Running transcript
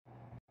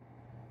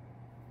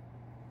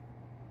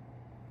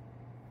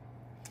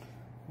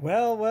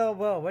Well, well,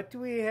 well, what do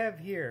we have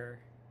here?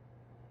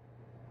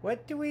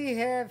 What do we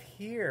have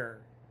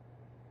here?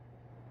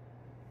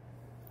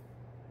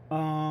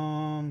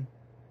 Um,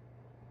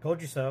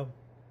 Told you so.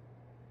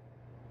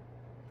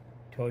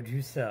 Told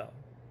you so.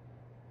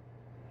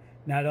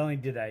 Not only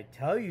did I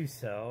tell you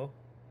so,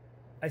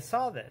 I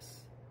saw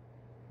this.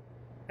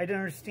 I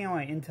didn't understand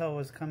why Intel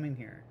was coming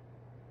here.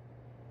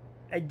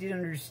 I didn't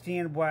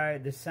understand why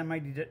the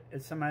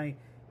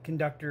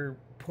semiconductor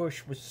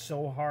push was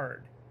so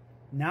hard.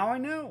 Now I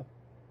know.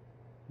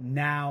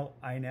 Now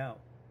I know.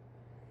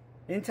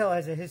 Intel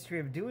has a history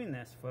of doing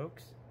this,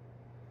 folks.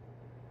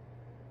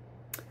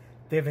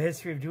 They have a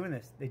history of doing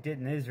this. They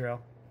did in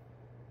Israel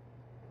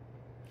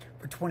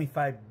for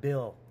 25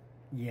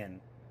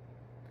 billion.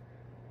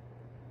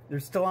 They're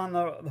still on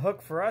the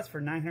hook for us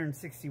for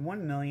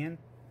 961 million.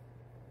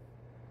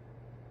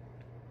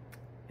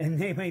 And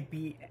they might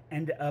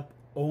end up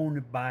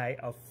owned by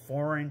a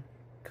foreign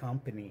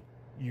company.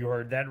 You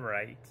heard that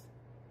right.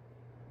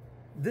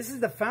 This is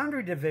the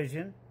foundry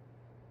division.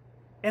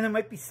 And it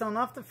might be selling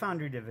off the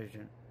foundry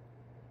division.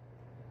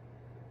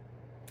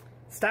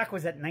 Stock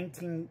was at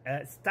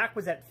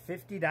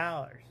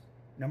 $50.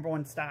 Number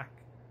one stock.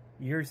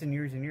 Years and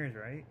years and years,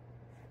 right?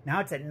 Now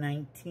it's at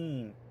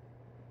 19.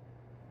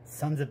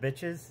 Sons of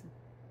bitches.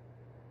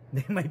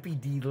 They might be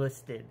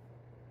delisted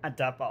on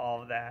top of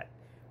all of that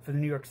for the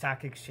New York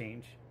Stock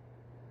Exchange.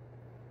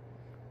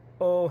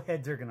 Oh,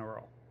 heads are going to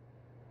roll.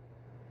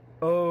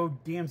 Oh,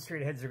 damn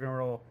straight heads are going to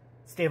roll.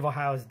 State of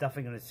Ohio is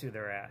definitely going to sue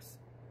their ass.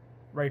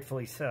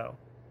 Rightfully so.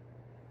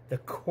 The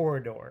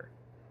corridor.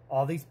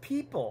 All these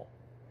people.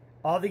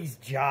 All these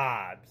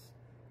jobs.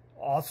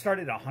 All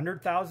started at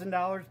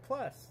 $100,000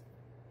 plus.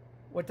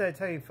 What did I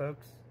tell you,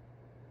 folks?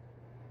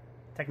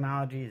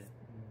 Technology is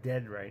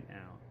dead right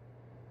now.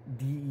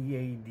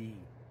 D-E-A-D.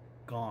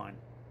 Gone.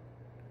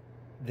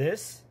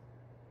 This,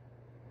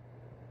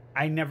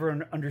 I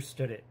never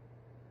understood it.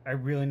 I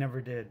really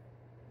never did.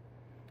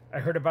 I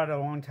heard about it a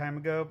long time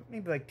ago,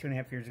 maybe like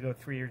 2.5 years ago,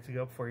 3 years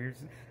ago, 4 years.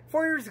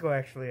 4 years ago,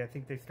 actually, I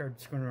think they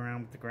started screwing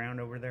around with the ground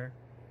over there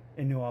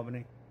in New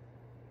Albany.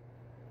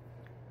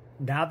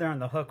 Now they're on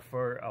the hook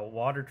for a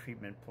water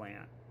treatment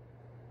plant.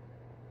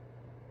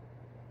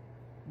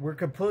 We're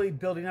completely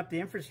building up the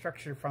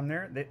infrastructure from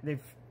there. They've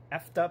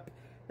effed up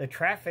the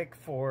traffic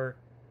for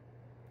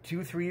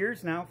 2-3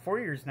 years now, 4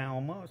 years now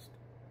almost.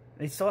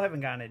 They still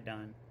haven't gotten it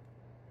done.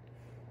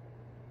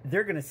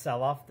 They're going to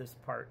sell off this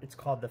part. It's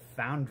called the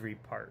foundry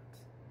part.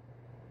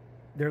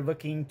 They're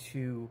looking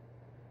to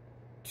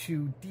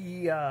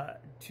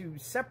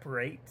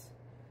separate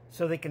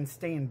so they can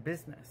stay in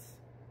business.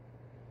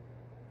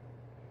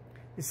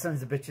 These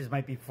sons of bitches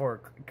might be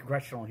for a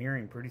congressional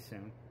hearing pretty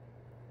soon.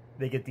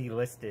 They get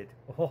delisted.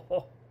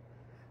 Oh,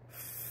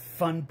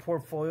 fund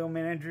portfolio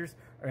managers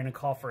are going to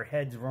call for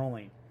heads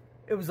rolling.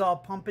 It was all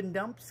pump and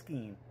dump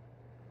scheme.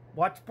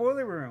 Watch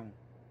Boiler Room.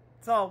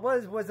 That's all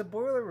it was a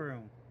boiler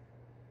room.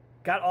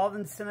 Got all the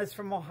incentives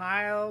from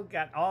Ohio.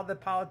 Got all the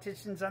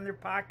politicians on their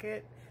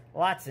pocket.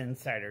 Lots of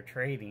insider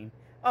trading.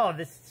 Oh,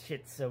 this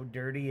shit's so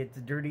dirty. It's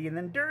dirty and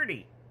then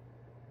dirty.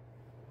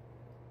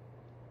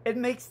 It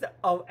makes the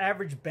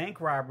average bank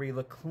robbery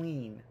look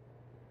clean.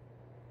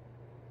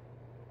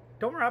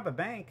 Don't rob a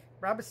bank.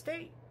 Rob a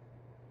state.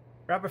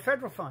 Rob a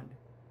federal fund.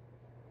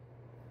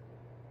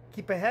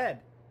 Keep ahead.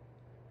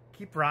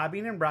 Keep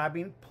robbing and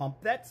robbing.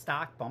 Pump that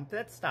stock. Bump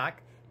that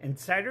stock.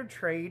 Insider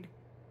trade.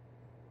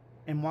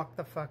 And walk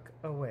the fuck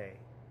away.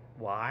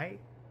 Why?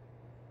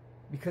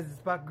 Because it's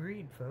about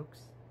greed, folks.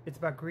 It's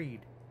about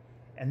greed.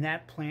 And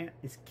that plant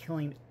is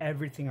killing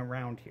everything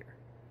around here.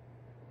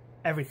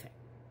 Everything.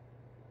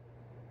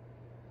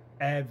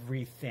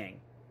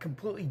 Everything.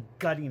 Completely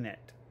gutting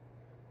it.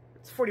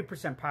 It's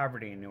 40%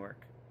 poverty in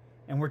Newark.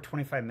 And we're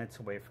 25 minutes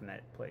away from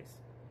that place.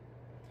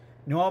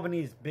 New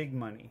Albany is big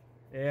money.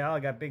 They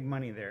all got big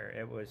money there.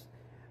 It was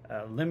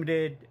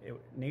limited,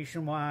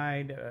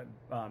 nationwide,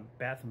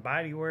 Bath and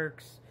Body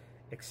Works,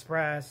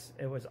 Express.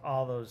 It was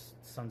all those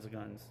sons of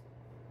guns.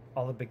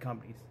 All the big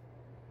companies.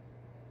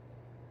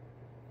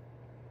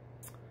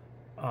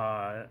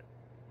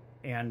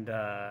 And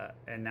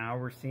now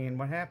we're seeing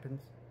what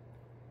happens.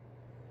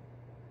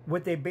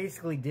 What they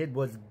basically did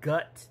was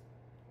gut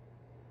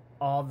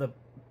all the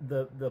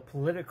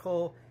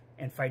political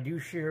and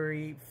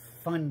fiduciary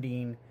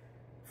funding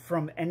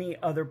from any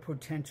other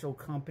potential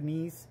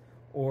companies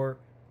or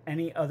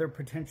any other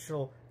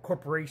potential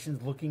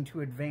corporations looking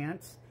to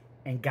advance,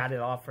 and got it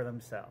all for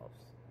themselves.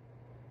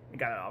 They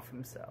got it all for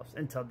themselves.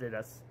 Intel did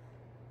us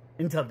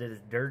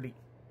dirty.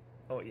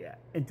 Oh yeah.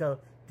 Intel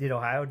did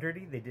Ohio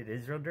dirty. They did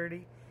Israel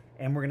dirty.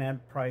 And we're going to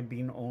probably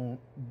be owned.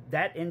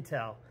 That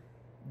Intel,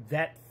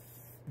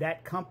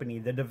 that company,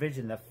 the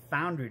division, the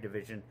foundry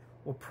division,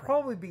 will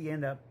probably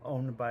end up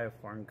owned by a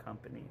foreign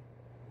company.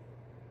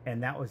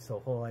 And that was the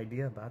whole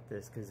idea about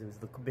this, because it was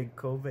the big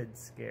COVID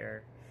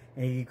scare.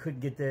 And you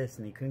couldn't get this,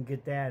 and you couldn't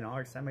get that, and all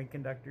our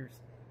semiconductors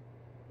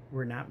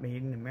were not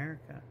made in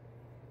America.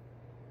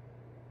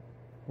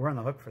 We're on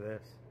the hook for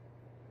this.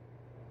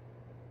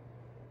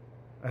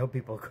 I hope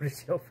people go to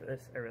jail for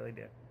this. I really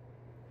do.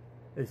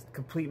 There's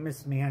complete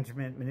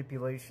mismanagement,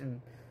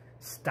 manipulation,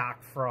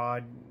 stock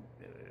fraud,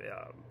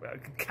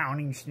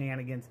 accounting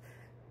shenanigans.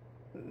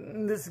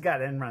 This has got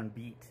Enron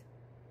beat.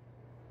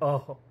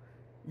 Oh,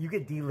 you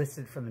get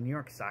delisted from the New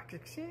York Stock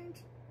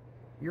Exchange?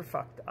 You're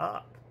fucked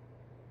up.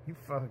 You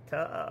fucked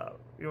up.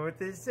 You know what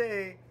they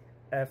say?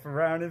 F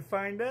around and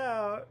find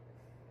out.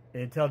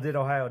 Intel did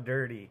Ohio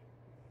dirty.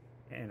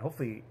 And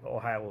hopefully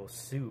Ohio will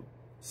sue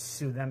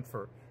them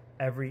for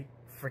every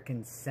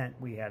freaking cent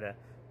we had to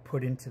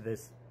put into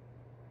this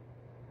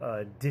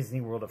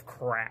Disney World of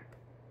crap.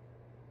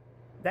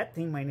 That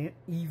thing might not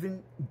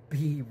even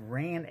be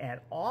ran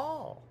at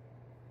all.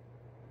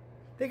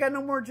 They got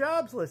no more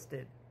jobs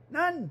listed.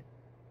 None.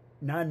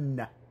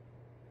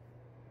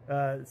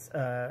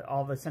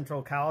 All the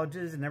central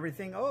colleges and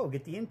everything. Oh,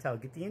 get the Intel,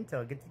 get the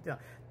Intel, get the Intel.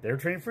 They're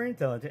training for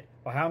Intel.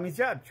 Well, how many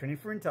jobs? Training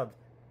for Intel.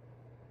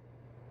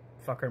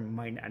 Fucker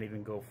might not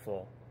even go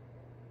full.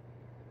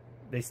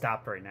 They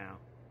stopped right now.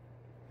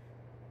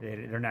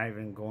 They're not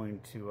even going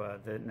to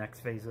the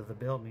next phase of the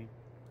building.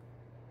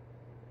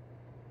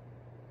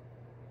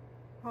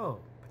 Oh,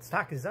 but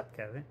stock is up,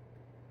 Kevin.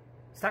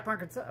 Stock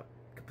market's up.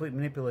 Complete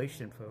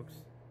manipulation, folks.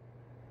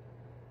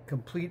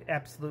 Complete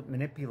absolute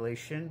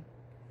manipulation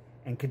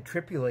and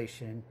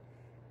contribulation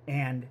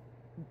and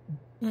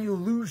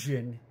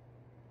illusion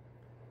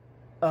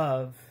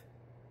of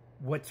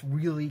what's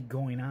really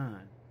going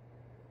on.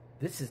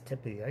 This is tip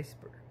of the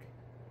iceberg.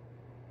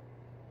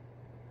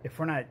 If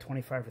we're not at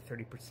 25 or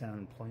 30%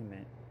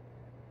 unemployment,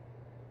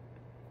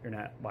 you're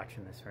not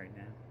watching this right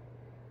now.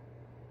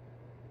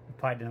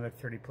 Applied to another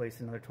 30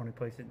 places, another 20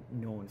 places,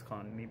 no one's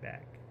calling me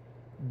back.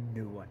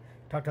 No one.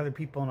 Talk to other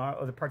people in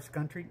other parts of the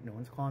country, no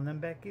one's calling them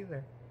back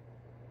either.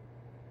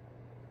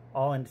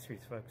 All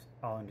industries, folks.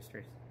 All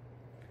industries.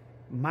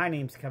 My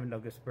name's Kevin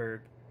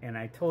Douglasberg, and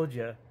I told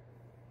you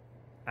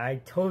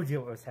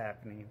what was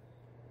happening.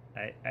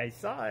 I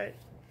saw it.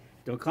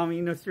 Don't call me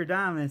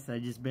Nostradamus. I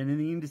just been in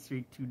the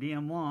industry too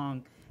damn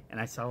long, and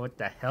I saw what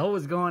the hell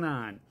was going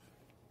on.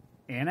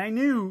 And I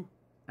knew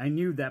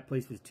that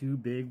place was too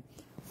big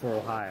for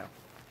Ohio.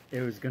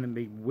 It was going to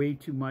be way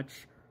too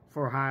much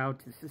for Ohio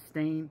to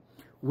sustain,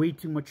 way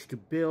too much to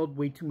build,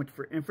 way too much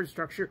for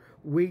infrastructure,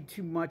 way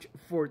too much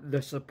for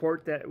the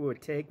support that it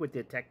would take with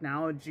the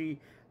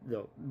technology,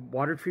 the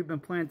water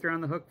treatment plant they're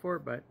on the hook for.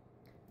 But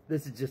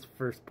this is just the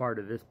first part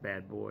of this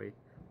bad boy.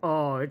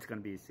 Oh, it's going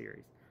to be a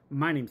series.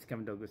 My name's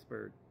Kevin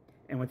Douglasberg,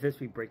 and with this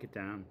we break it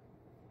down.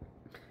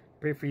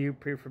 Pray for you,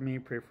 pray for me,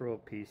 pray for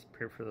world peace,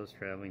 pray for those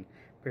traveling,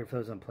 pray for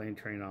those on plane,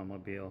 train,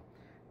 automobile,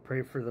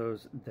 pray for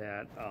those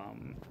that are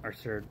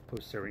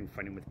post-serving,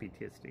 fighting with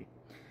PTSD.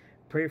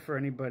 Pray for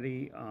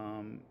anybody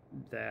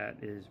that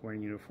is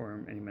wearing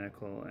uniform, any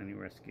medical, any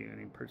rescue,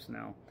 any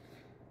personnel.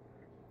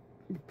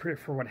 Pray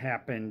for what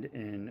happened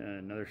in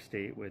another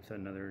state with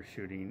another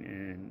shooting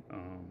in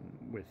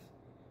with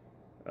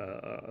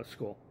a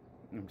school.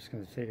 I'm just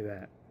going to say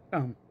that.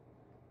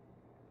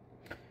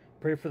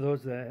 Pray for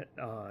those that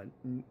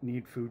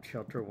need food,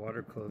 shelter,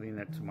 water, clothing,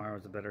 that tomorrow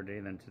is a better day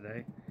than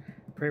today.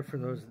 Pray for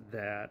those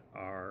that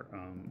are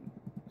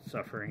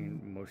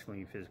suffering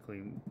emotionally,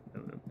 physically,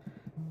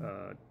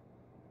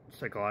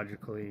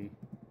 psychologically,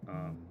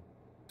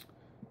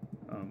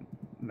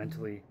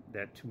 mentally,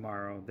 that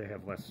tomorrow they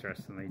have less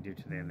stress than they do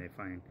today, and they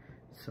find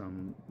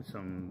some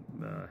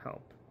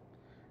help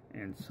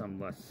and some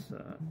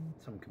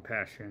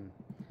compassion,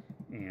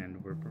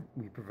 and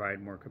we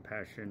provide more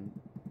compassion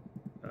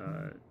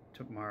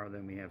tomorrow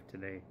than we have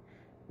today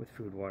with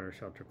food, water,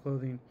 shelter,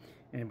 clothing,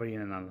 anybody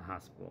in and out of the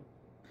hospital.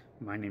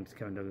 My name's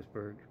Kevin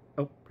Douglasberg.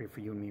 Oh, pray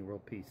for you and me,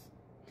 world peace.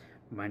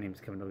 My name's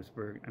Kevin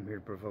Douglasberg. I'm here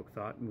to provoke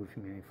thought and move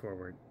humanity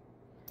forward.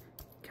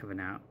 Kevin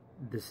out.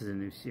 This is a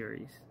new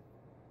series.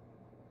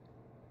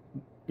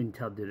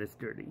 Intel did us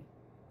dirty.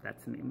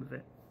 That's the name of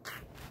it.